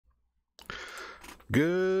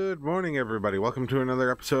Good morning, everybody. Welcome to another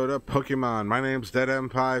episode of Pokemon. My name's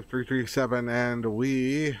DeadM5337, and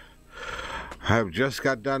we have just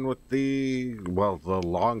got done with the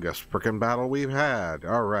longest frickin' battle we've had.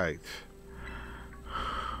 All right.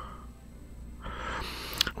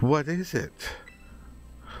 What is it?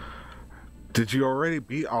 Did you already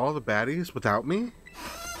beat all the baddies without me?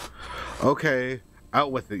 Okay,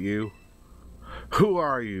 out with it, you. Who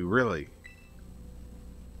are you, really?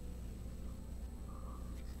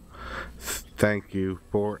 Thank you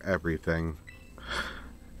for everything.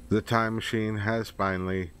 The time machine has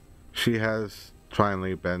finally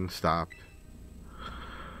been stopped.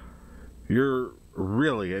 You're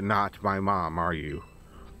really not my mom, are you?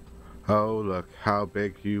 Oh, look how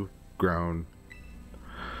big you've grown.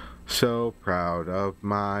 So proud of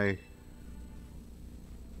my...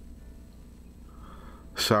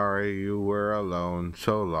 Sorry you were alone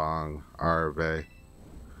so long, Arve.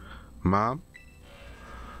 Mom?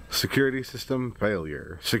 Security system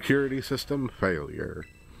failure. Security system failure.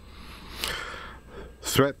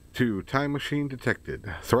 Threat to time machine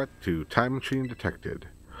detected. Threat to time machine detected.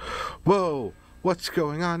 Whoa! What's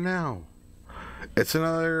going on now? It's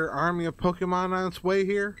another army of Pokemon on its way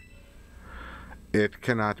here? It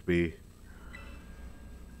cannot be.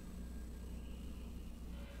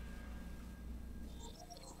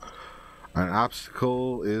 An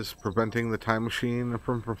obstacle is preventing the time machine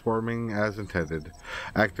from performing as intended.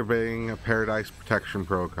 Activating a Paradise Protection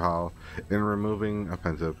Protocol and removing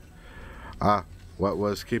offensive. What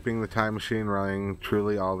was keeping the time machine running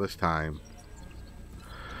truly all this time?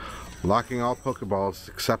 Locking all Pokeballs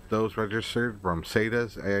except those registered from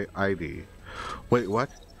Sada's ID. Wait, what?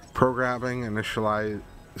 Programming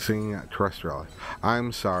initializing terrestrial.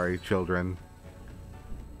 I'm sorry, children.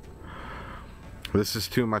 This is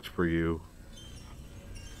too much for you.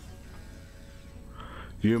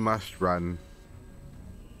 You must run.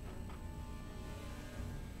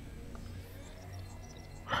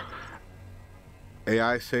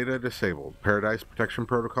 AI SATA disabled. Paradise Protection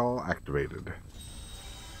Protocol activated.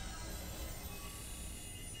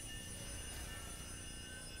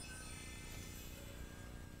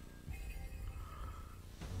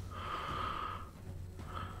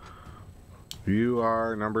 You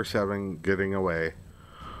are number 7 getting away.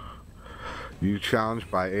 You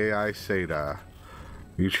challenged by AI SATA.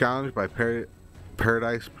 You challenged by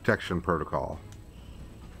Paradise Protection Protocol.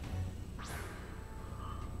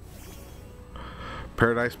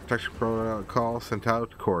 Paradise Protection Protocol sent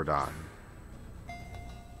out Cordon.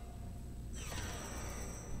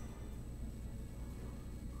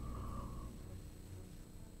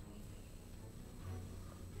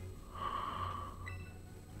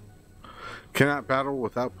 Cannot battle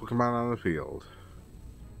without Pokemon on the field.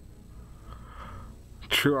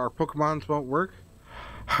 True, our Pokemons won't work?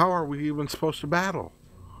 How are we even supposed to battle?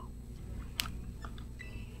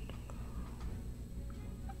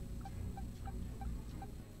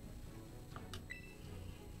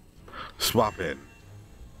 Swap in.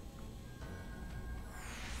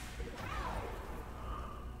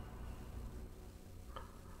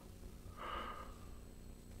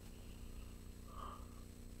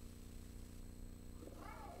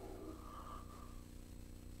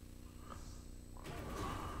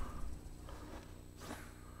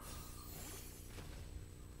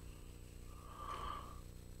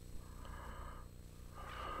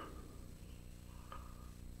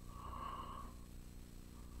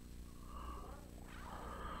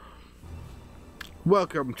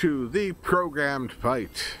 Welcome to the programmed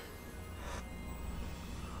fight.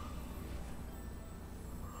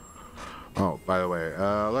 Oh, by the way,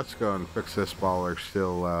 let's go and fix this while we're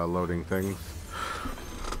still loading things.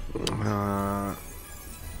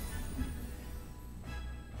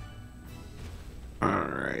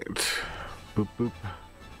 Alright. Boop, boop.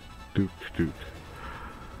 Doot, doot.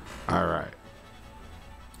 Alright.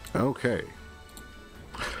 Okay.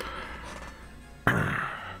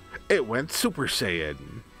 It went Super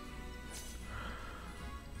Saiyan.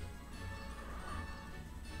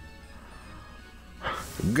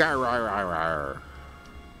 Garararara.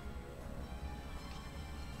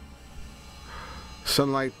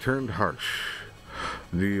 Sunlight turned harsh.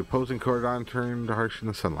 The opposing Cordon turned harsh in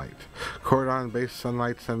the sunlight. Cordon-based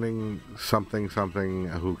sunlight sending something,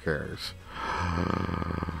 who cares?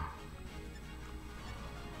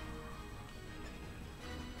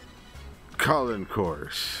 Colin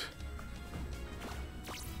course.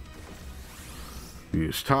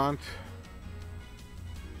 Use taunt.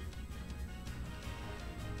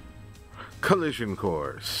 Collision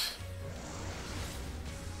course.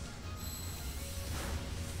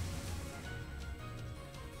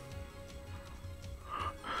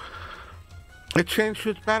 It changed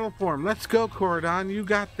its battle form. Let's go, Corridon. You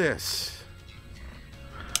got this.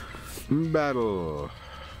 Battle.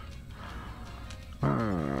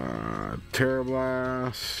 Terra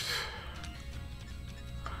Blast.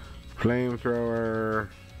 Flamethrower.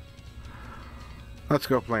 Let's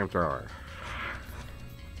go Flamethrower.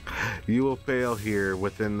 You will fail here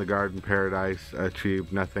within the Garden Paradise.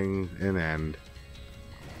 Achieve nothing in end.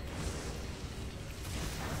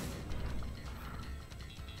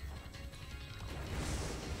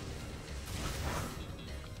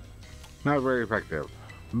 Not very effective.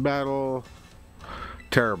 Battle.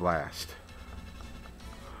 Terra Blast.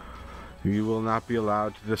 You will not be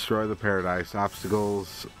allowed to destroy the paradise.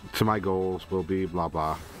 Obstacles to my goals will be blah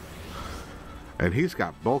blah. And he's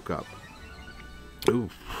got bulk up.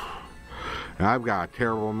 Oof. And I've got a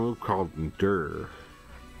terrible move called Endure.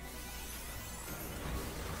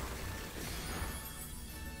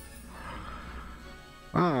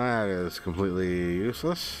 Well, that is completely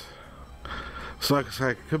useless. So looks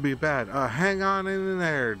like it could be bad. Hang on in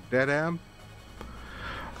there, dead end.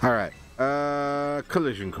 Alright.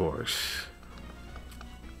 Collision course.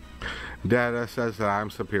 Data says that I'm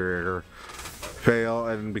superior. Fail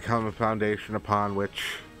and become a foundation upon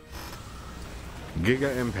which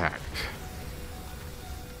Giga Impact.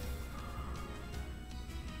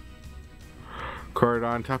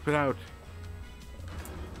 Corridon, tough it out.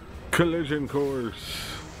 Collision course.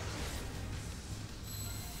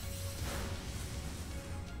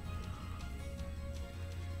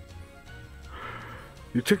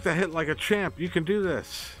 You took the hit like a champ. You can do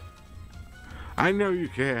this. I know you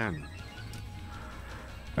can.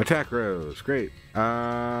 Attack Rose. Great.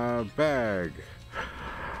 Bag.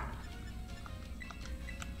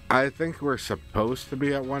 I think we're supposed to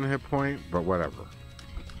be at 1 hit point, but whatever.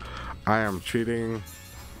 I am cheating.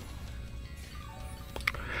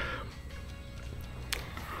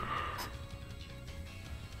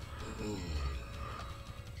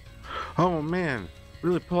 Oh man.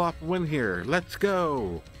 Really pull off a win here. Let's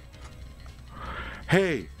go.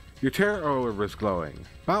 Hey, your Terra Orb is glowing.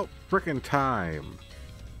 About frickin' time.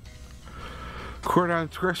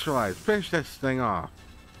 Cordon's crystallized. Finish this thing off.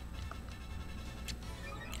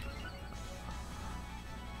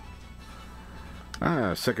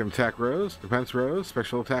 Second attack Rose, defense Rose,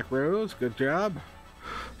 special attack Rose. Good job.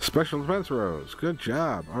 Special defense Rose. Good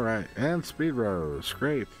job. Alright, and speed Rose.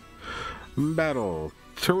 Great. Battle.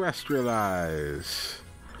 Terrestrialize.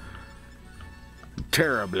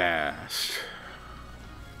 Terra Blast.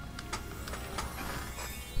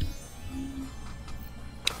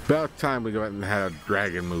 About time we go ahead and have a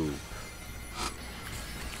dragon move.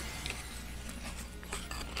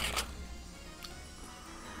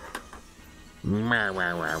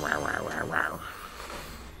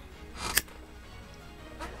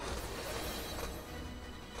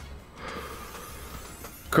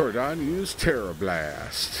 Corridon use Terra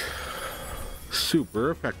Blast.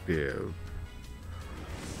 Super effective.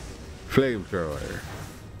 Flamethrower.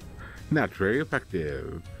 Not very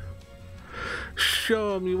effective.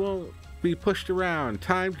 Show 'em you won't be pushed around.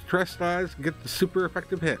 Time to terrestrialize and get the super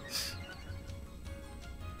effective hits.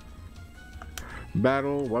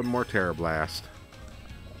 Battle, one more Terra Blast.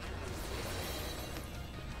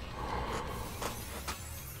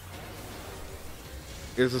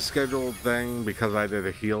 Is a scheduled thing because I did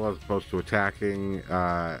a heal as opposed to attacking.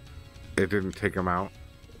 It didn't take him out.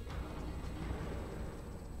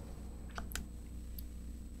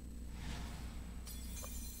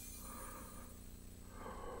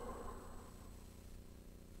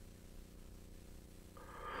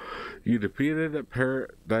 You defeated a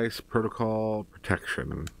Paradise Protocol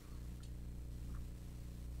protection.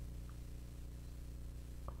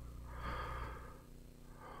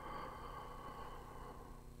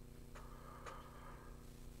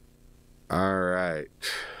 Alright.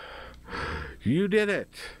 You did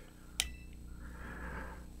it!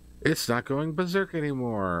 It's not going berserk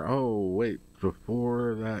anymore. Oh, wait.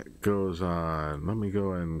 Before that goes on, let me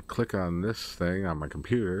go and click on this thing on my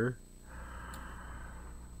computer.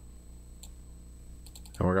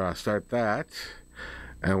 And we're going to start that.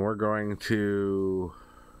 And we're going to...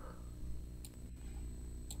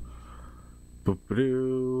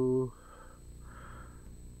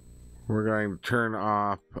 We're going to turn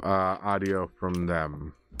off audio from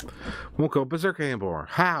them. Won't go berserk anymore.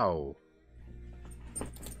 How?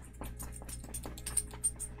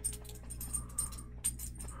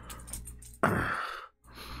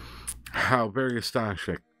 How very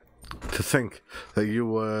astonishing to think that you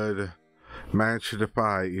would manage to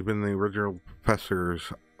defy even the original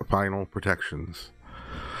professor's final protections.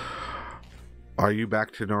 Are you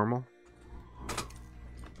back to normal?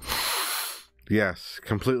 Yes,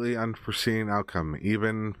 completely unforeseen outcome,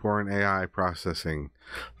 even for an AI processing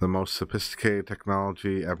the most sophisticated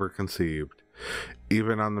technology ever conceived.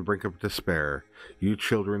 Even on the brink of despair, you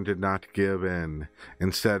children did not give in.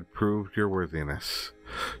 Instead, proved your worthiness.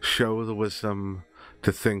 Show the wisdom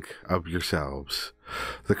to think of yourselves,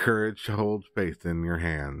 the courage to hold faith in your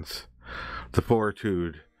hands, the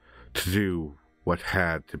fortitude to do what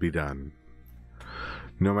had to be done.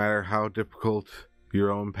 No matter how difficult your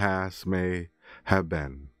own past may have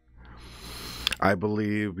been, I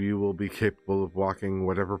believe you will be capable of walking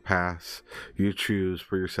whatever paths you choose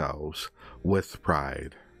for yourselves with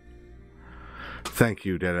pride. Thank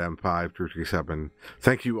you, Dead M5337.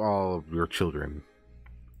 Thank you, all of your children.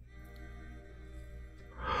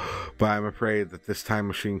 But I'm afraid that this time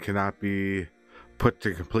machine cannot be put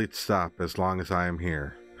to complete stop as long as I am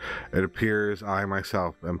here. It appears I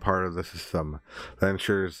myself am part of the system that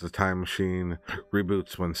ensures the time machine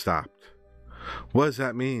reboots when stopped. What does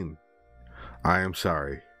that mean? I am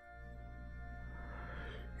sorry.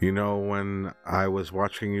 You know, when I was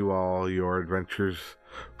watching you all, your adventures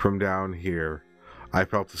from down here, I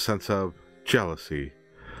felt a sense of jealousy.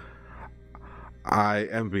 I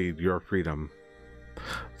envied your freedom.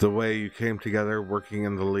 The way you came together working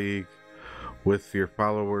in the League with your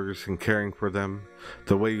followers and caring for them,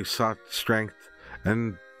 the way you sought strength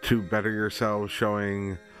and to better yourselves,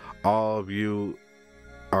 showing all of you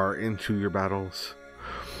are into your battles,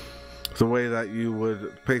 the way that you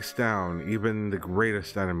would face down even the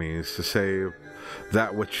greatest enemies to save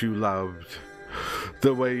that which you loved,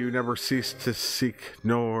 the way you never ceased to seek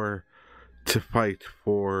nor to fight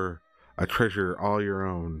for a treasure all your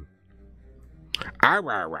own.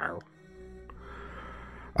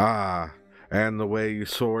 Ah, and the way you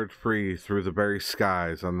soared free through the very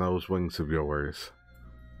skies on those wings of yours.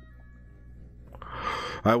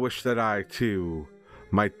 I wish that I, too,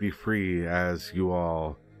 might be free as you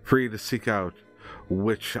all, free to seek out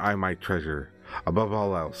which I might treasure, above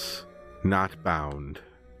all else, not bound.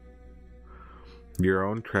 Your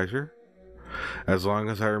own treasure? As long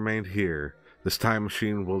as I remain here, this time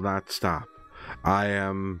machine will not stop. I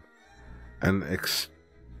am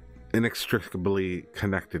inextricably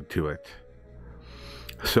connected to it.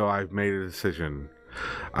 So I've made a decision.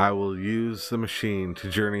 I will use the machine to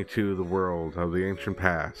journey to the world of the ancient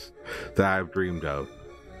past that I've dreamed of.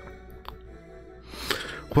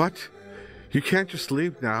 What? You can't just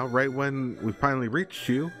leave now, right when we finally reached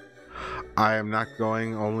you. I am not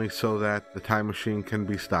going only so that the time machine can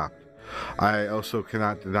be stopped. I also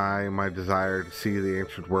cannot deny my desire to see the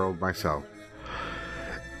ancient world myself.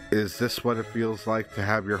 Is this what it feels like to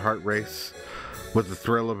have your heart race with the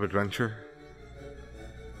thrill of adventure?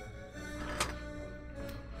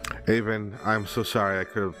 Avon, I'm so sorry I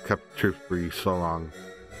could have kept the truth for you so long.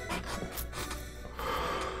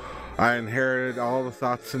 I inherited all the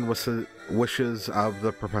thoughts and wishes of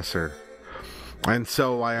the professor, and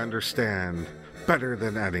so I understand better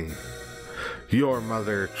than any. Your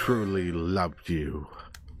mother truly loved you.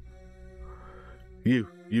 You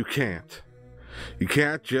can't. You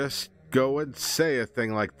can't just go and say a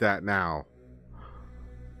thing like that now.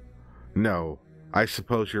 No, I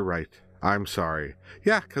suppose you're right. I'm sorry.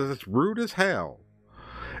 Yeah, 'cause it's rude as hell.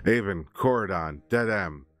 Avon, Corridon, Dead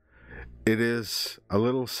M. It is a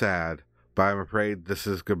little sad, but I'm afraid this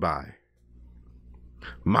is goodbye.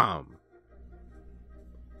 Mom.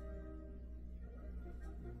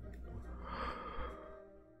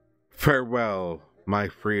 Farewell, my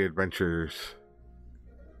free adventures.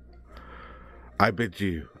 I bid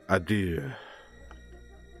you adieu.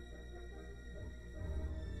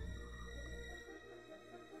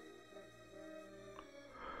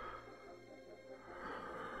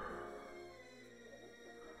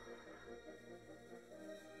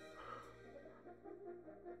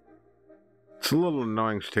 It's a little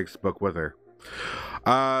annoying she takes the book with her.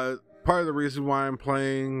 Part of the reason why I'm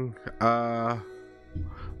playing the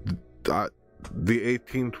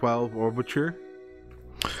 1812 Overture,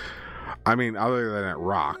 I mean, other than it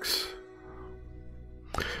rocks,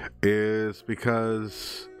 is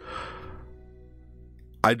because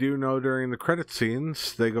I do know during the credit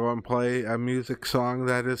scenes they go and play a music song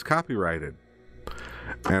that is copyrighted,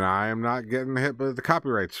 and I am not getting hit with the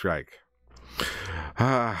copyright strike.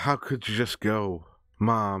 How could you just go,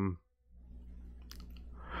 Mom?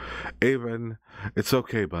 Avon, it's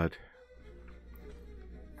okay, bud.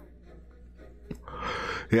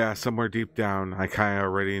 Yeah, somewhere deep down, I kind of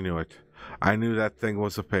already knew it. I knew that thing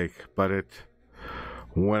was a fake, but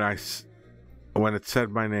when it said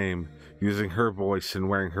my name, using her voice and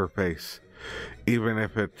wearing her face, even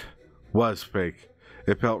if it was fake,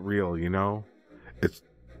 it felt real, you know?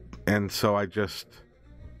 And so I just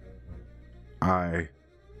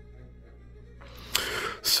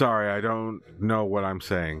Sorry, I don't know what I'm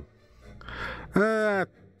saying.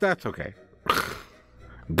 That's okay.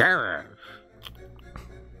 Garrus.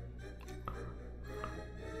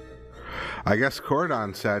 I guess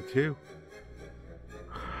Cordon's sad too.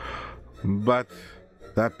 But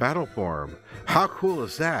that battle form, how cool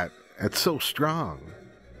is that? It's so strong.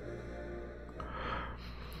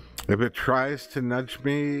 If it tries to nudge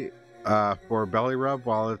me for a belly rub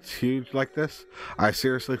while it's huge like this, I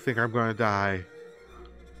seriously think I'm going to die.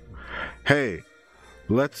 Hey,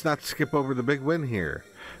 let's not skip over the big win here.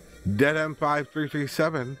 Dead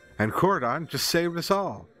M5337 and Cordon just saved us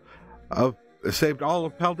all. Saved all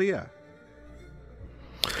of Paldea.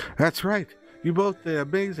 That's right. You both did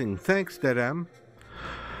amazing. Thanks, Dead M.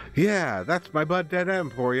 Yeah, that's my bud Dead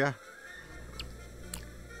M for you.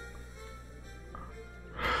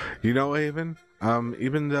 You know, Avon,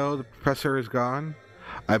 even though the professor is gone,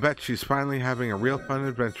 I bet she's finally having a real fun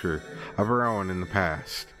adventure of her own in the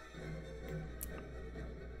past.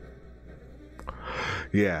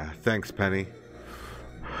 Yeah, thanks, Penny.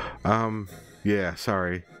 Yeah,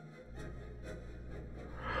 sorry.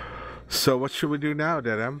 So what should we do now,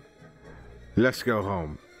 Dead M? Let's go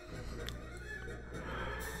home.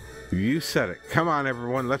 You said it. Come on,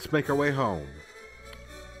 everyone. Let's make our way home.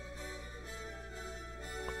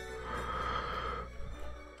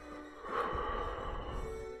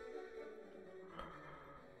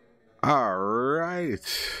 All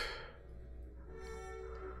right.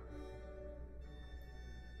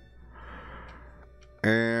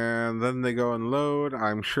 And then they go and load.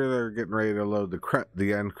 I'm sure they're getting ready to load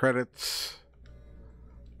the end credits.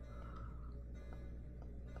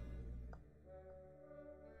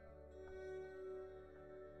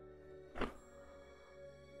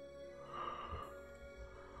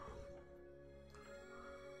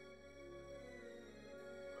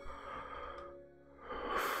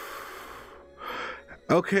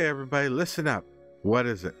 Okay, everybody, listen up. What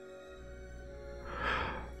is it?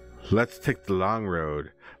 Let's take the long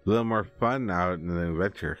road. A little more fun out in the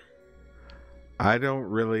adventure. I don't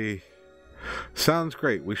really... Sounds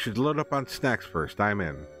great. We should load up on snacks first. I'm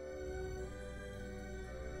in.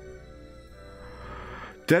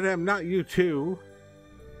 Dead M, not you too.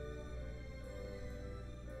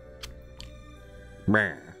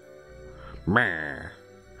 Meh. Meh.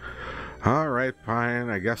 Alright, fine.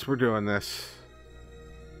 I guess we're doing this.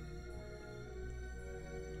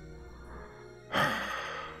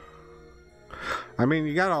 I mean,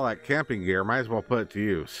 you got all that camping gear. Might as well put it to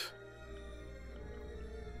use.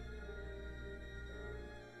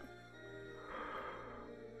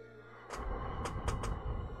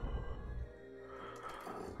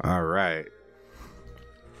 All right.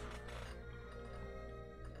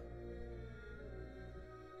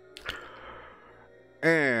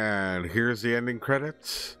 And here's the ending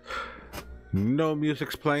credits. No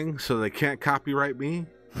music's playing, so they can't copyright me.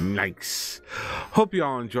 Nice. Hope you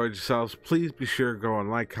all enjoyed yourselves. Please be sure to go and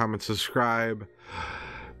like, comment, subscribe.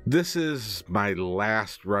 This is my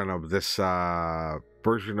last run of this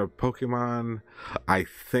version of Pokemon. I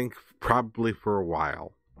think probably for a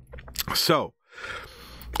while. So,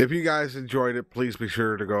 if you guys enjoyed it, please be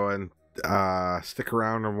sure to go and stick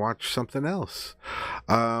around and watch something else.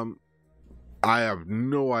 I have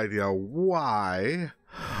no idea why,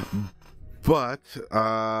 but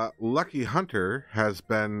Lucky Hunter has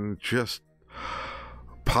been just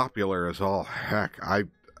popular as all heck. I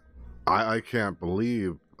can't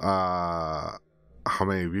believe how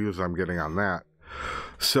many views I'm getting on that.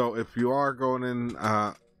 So if you are going in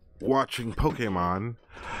watching Pokemon,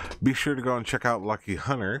 be sure to go and check out Lucky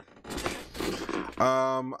Hunter.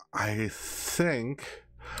 I think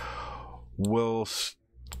we'll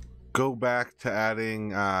go back to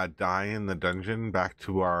adding Die in the Dungeon back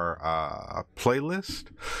to our playlist.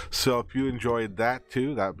 So if you enjoyed that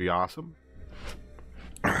too, that'd be awesome.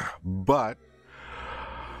 But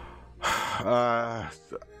I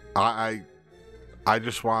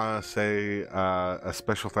just want to say a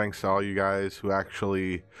special thanks to all you guys who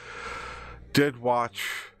actually did watch,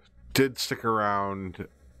 did stick around.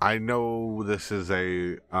 I know this is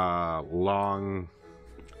a long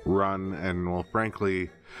run, and well,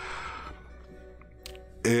 frankly,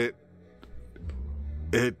 it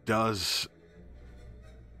does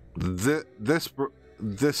this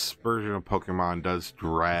version of Pokemon does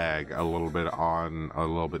drag a little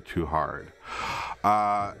bit too hard.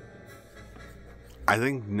 I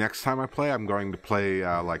think next time I play, I'm going to play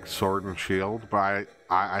like Sword and Shield, but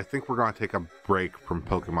I think we're going to take a break from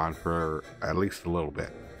Pokemon for at least a little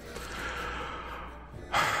bit.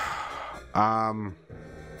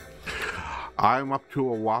 I'm up to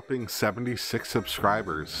a whopping 76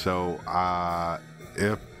 subscribers. So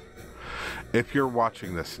if you're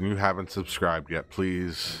watching this and you haven't subscribed yet,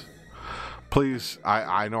 please,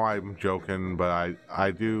 I know I'm joking, but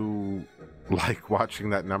I do like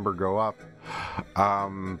watching that number go up.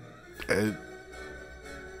 I'm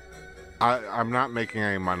not making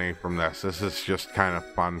any money from this. This is just kind of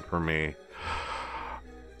fun for me.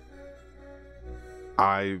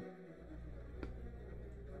 I'm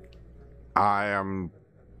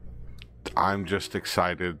just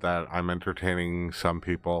excited that I'm entertaining some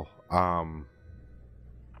people.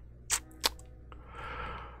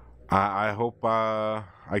 I hope I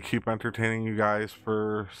keep entertaining you guys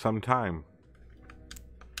for some time.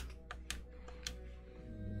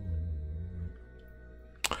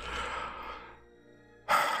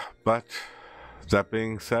 But that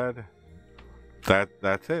being said,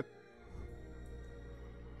 that's it.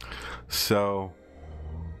 So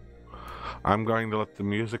I'm going to let the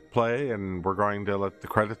music play, and we're going to let the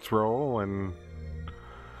credits roll, and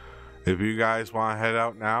if you guys want to head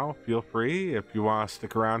out now, feel free. If you want to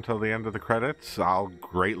stick around till the end of the credits, I'll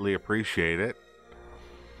greatly appreciate it.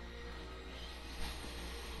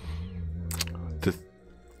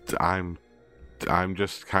 I'm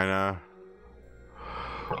just kind of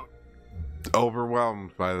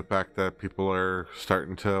overwhelmed by the fact that people are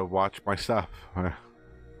starting to watch my stuff.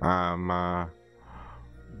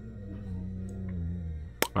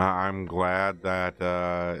 I'm glad that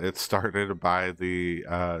it started by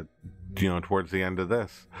the towards the end of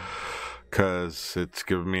this, because it's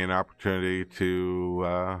given me an opportunity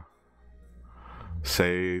to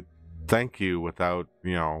say thank you without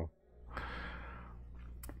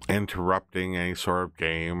interrupting any sort of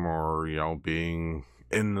game, or being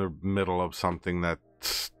in the middle of something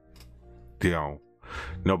that's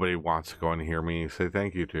nobody wants to go and hear me say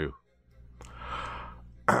thank you to.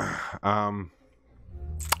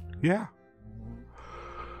 Yeah.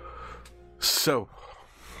 So,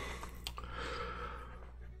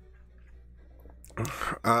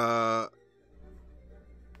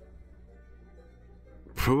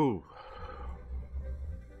 phew.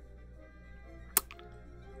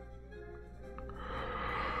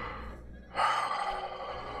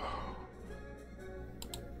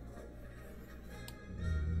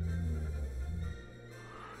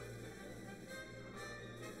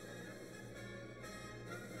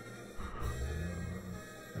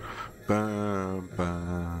 Ba,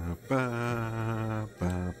 ba, ba, ba,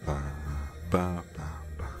 ba, ba, ba,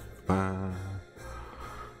 ba.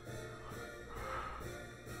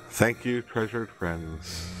 Thank you, treasured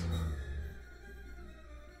friends.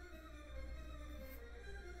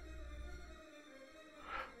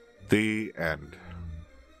 The end.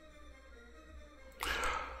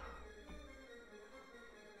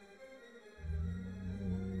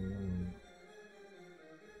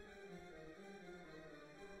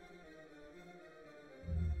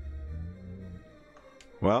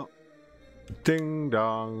 Well, ding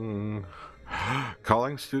dong.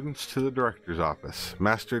 Calling students to the director's office.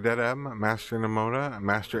 Master Dedem, Master Nimona,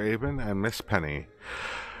 Master Aben, and Miss Penny.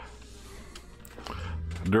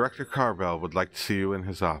 Director Carvel would like to see you in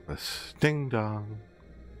his office. Ding dong.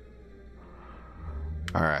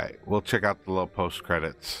 Alright, we'll check out the little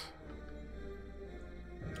post-credits.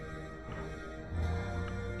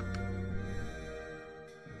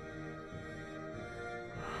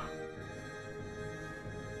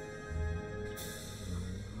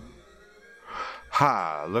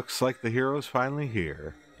 Ha! Looks like the hero's finally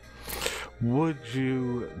here. Would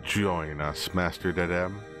you join us, Master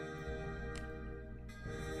Dedem?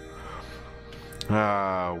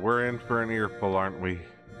 We're in for an earful, aren't we?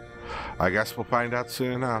 I guess we'll find out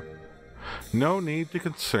soon enough. No need to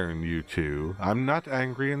concern you two. I'm not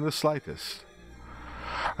angry in the slightest.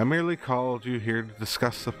 I merely called you here to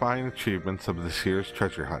discuss the fine achievements of this year's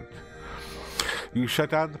treasure hunt. You shut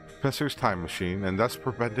down the professor's time machine and thus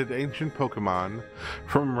prevented ancient Pokémon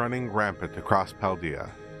from running rampant across Paldea.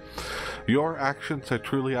 Your actions are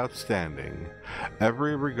truly outstanding.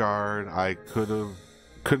 Every regard I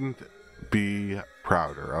couldn't be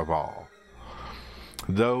prouder of all.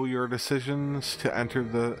 Though your decisions to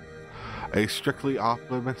enter a strictly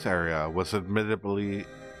off-limits area was admittedly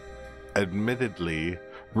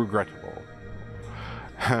regrettable.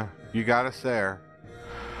 You got us there.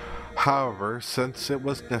 However, since it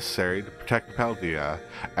was necessary to protect Paldea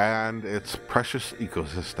and its precious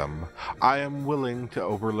ecosystem, I am willing to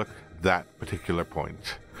overlook that particular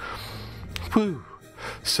point. Whew!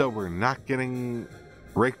 So we're not getting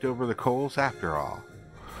raked over the coals after all.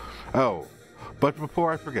 Oh, but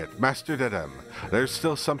before I forget, Master Dedem, there's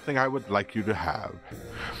still something I would like you to have.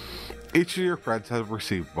 Each of your friends have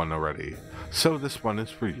received one already, So this one is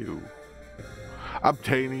for you.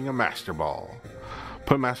 Obtaining a Master Ball.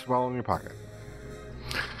 Put a Master Ball in your pocket.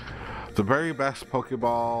 The very best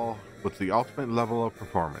Pokeball with the ultimate level of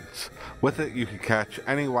performance. With it, you can catch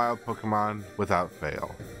any wild Pokemon without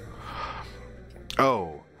fail.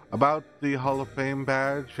 Oh, about the Hall of Fame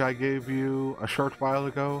badge I gave you a short while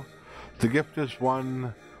ago. The gift is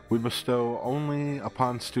one we bestow only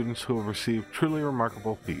upon students who have received truly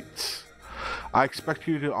remarkable feats. I expect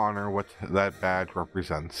you to honor what that badge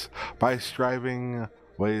represents by striving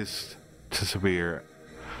ways to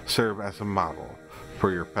serve as a model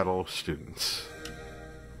for your fellow students.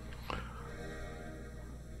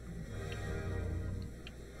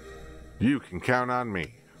 You can count on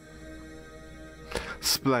me.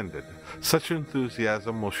 Splendid. Such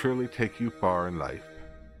enthusiasm will surely take you far in life.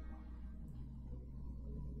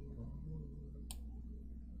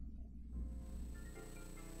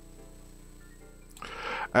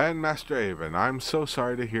 And Master Avon, I'm so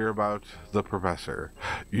sorry to hear about the professor.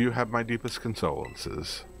 You have my deepest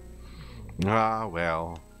condolences. Ah,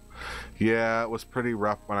 well. Yeah, it was pretty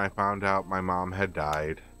rough when I found out my mom had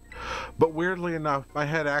died. But weirdly enough, my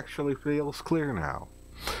head actually feels clear now.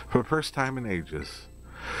 For the first time in ages.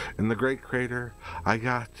 In the Great Crater, I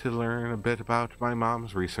got to learn a bit about my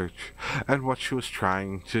mom's research and what she was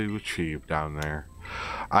trying to achieve down there.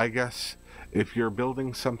 I guess if you're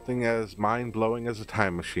building something as mind-blowing as a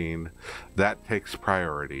time machine, that takes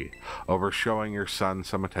priority over showing your son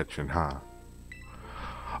some attention, huh?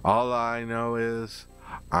 All I know is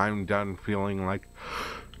I'm done feeling like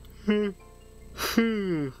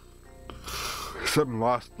some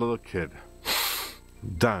lost little kid.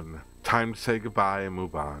 Done. Time to say goodbye and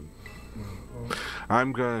move on.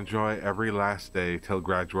 I'm gonna enjoy every last day till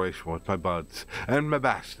graduation with my buds and my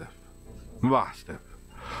Mastiff,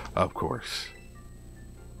 of course.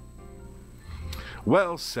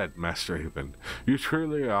 Well said, Master Haven. You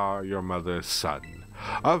truly are your mother's son.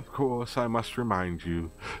 Of course, I must remind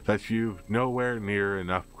you that you've nowhere near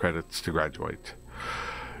enough credits to graduate.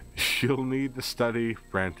 You'll need to study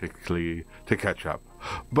frantically to catch up,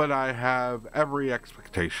 but I have every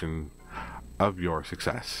expectation of your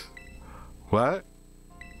success. What?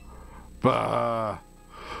 Bah!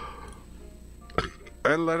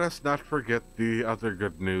 And let us not forget the other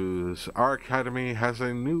good news. Our academy has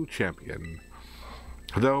a new champion.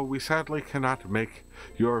 Though we sadly cannot make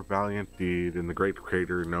your valiant deed in the Great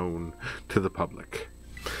Crater known to the public.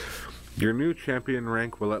 Your new champion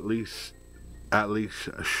rank will at least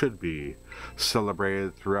should be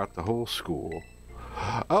celebrated throughout the whole school.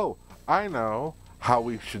 Oh, I know how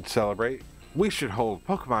we should celebrate. We should hold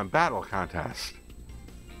Pokemon battle contest.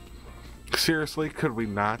 Seriously, could we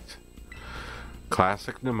not?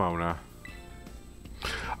 Classic Nimona.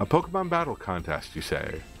 A Pokemon battle contest, you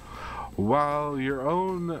say? While your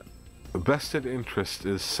own vested interest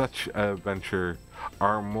in such a venture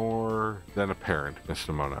are more than apparent, Miss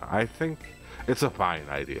Nimona, I think it's a fine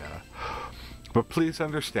idea. But please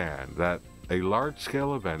understand that a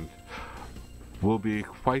large-scale event will be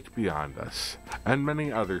quite beyond us, and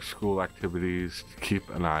many other school activities to keep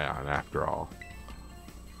an eye on, after all.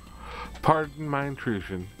 Pardon my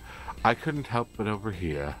intrusion. I couldn't help but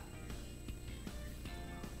overhear.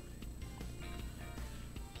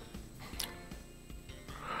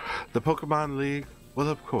 The Pokemon League will,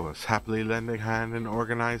 of course, happily lend a hand in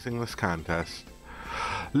organizing this contest.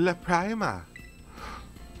 La Prima!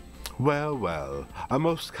 Well, well, a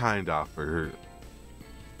most kind offer,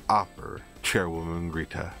 Chairwoman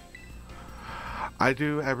Greta. I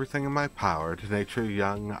do everything in my power to nurture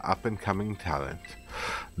young, up-and-coming talent,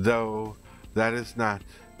 though that is not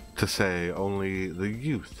to say only the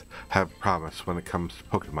youth have promise when it comes to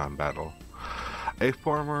Pokemon battle. A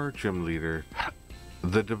former gym leader,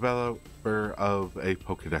 the developer of a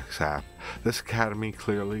Pokédex app, this academy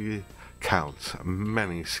clearly counts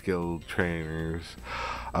many skilled trainers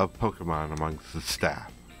of Pokemon amongst the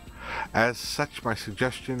staff. As such, my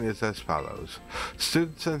suggestion is as follows.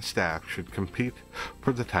 Students and staff should compete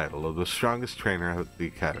for the title of the strongest trainer at the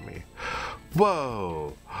academy.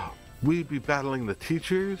 Whoa! We'd be battling the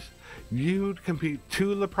teachers? You'd compete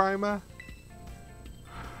too, La Prima?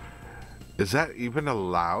 Is that even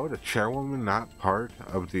allowed? A chairwoman not part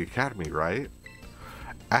of the academy, right?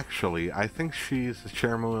 Actually, I think she's the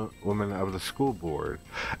chairwoman of the school board,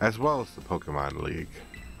 as well as the Pokemon League.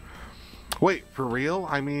 Wait, for real?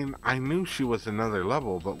 I mean, I knew she was another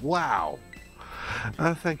level, but wow!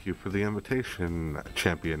 Thank you for the invitation,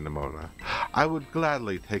 Champion Nimona. I would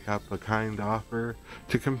gladly take up a kind offer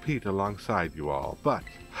to compete alongside you all, but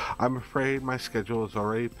I'm afraid my schedule is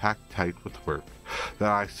already packed tight with work that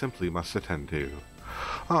I simply must attend to.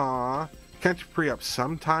 Aww, can't you free up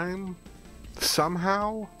some time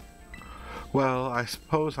Somehow? Well, I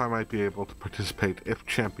suppose I might be able to participate if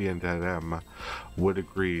Champion Dead M would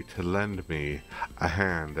agree to lend me a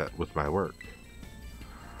hand with my work.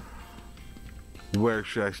 Where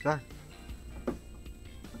should I start?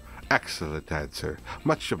 Excellent answer.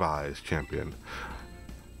 Much obliged, Champion.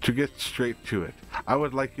 To get straight to it, I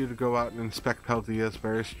would like you to go out and inspect Paldea's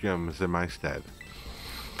various gyms in my stead.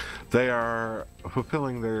 They are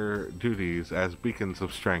fulfilling their duties as beacons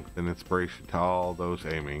of strength and inspiration to all those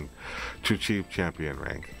aiming to achieve champion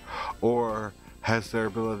rank, or has their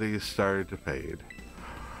abilities started to fade.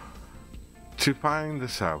 To find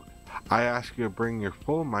this out, I ask you to bring your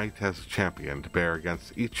full might as a champion to bear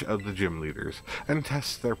against each of the gym leaders and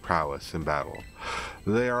test their prowess in battle.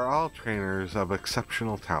 They are all trainers of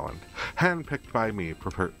exceptional talent, handpicked by me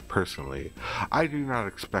personally. I do not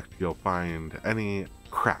expect you'll find any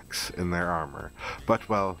cracks in their armor, but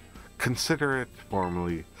well, consider it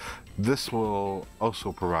formally. This will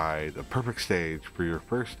also provide a perfect stage for your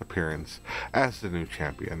first appearance as the new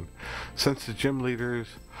champion, since the gym leaders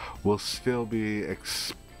will still be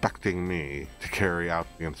expecting me to carry out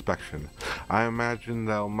the inspection. I imagine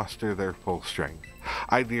they'll muster their full strength.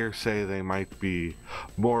 I dare say they might be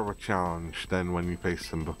more of a challenge than when you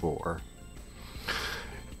faced them before.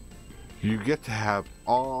 You get to have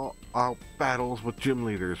all out battles with gym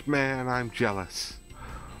leaders. Man, I'm jealous.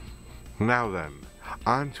 Now then,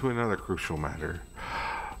 on to another crucial matter.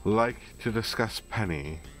 Like to discuss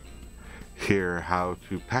Penny. Hear how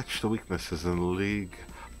to patch the weaknesses in the league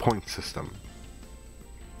point system.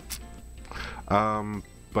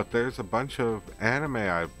 But there's a bunch of anime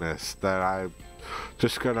I've missed that I'm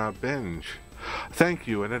just gonna binge. Thank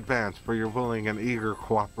you in advance for your willing and eager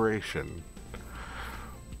cooperation.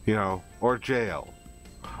 You know, or jail.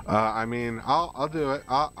 I mean, I'll do it.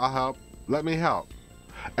 I'll help. Let me help.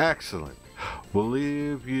 Excellent. We'll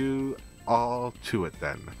leave you all to it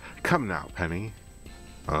then. Come now, Penny.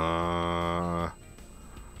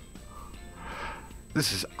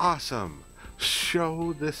 This is awesome.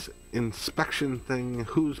 Show this inspection thing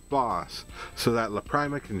who's boss so that La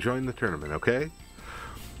Prima can join the tournament, okay?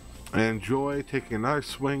 Enjoy taking another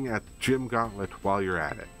swing at the gym gauntlet while you're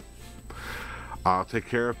at it. I'll take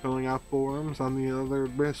care of filling out forms on the other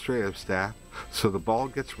administrative staff so the ball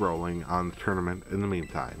gets rolling on the tournament in the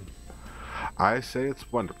meantime. I say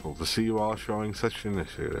it's wonderful to see you all showing such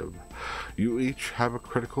initiative. You each have a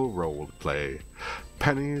critical role to play.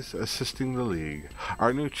 Penny's assisting the league,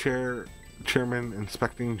 our new chairman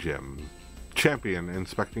inspecting gyms, champion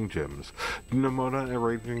inspecting gyms, Nomona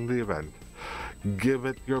arranging the event. Give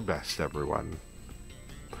it your best, everyone.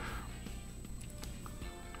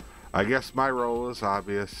 I guess my role is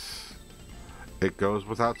obvious. It goes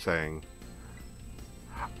without saying.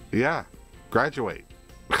 Yeah, graduate.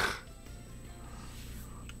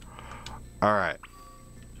 Alright.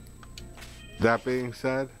 That being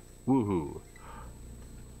said, woohoo.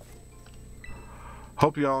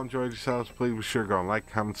 Hope you all enjoyed yourselves. Please be sure to go and like,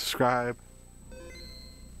 comment, subscribe.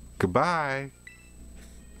 Goodbye.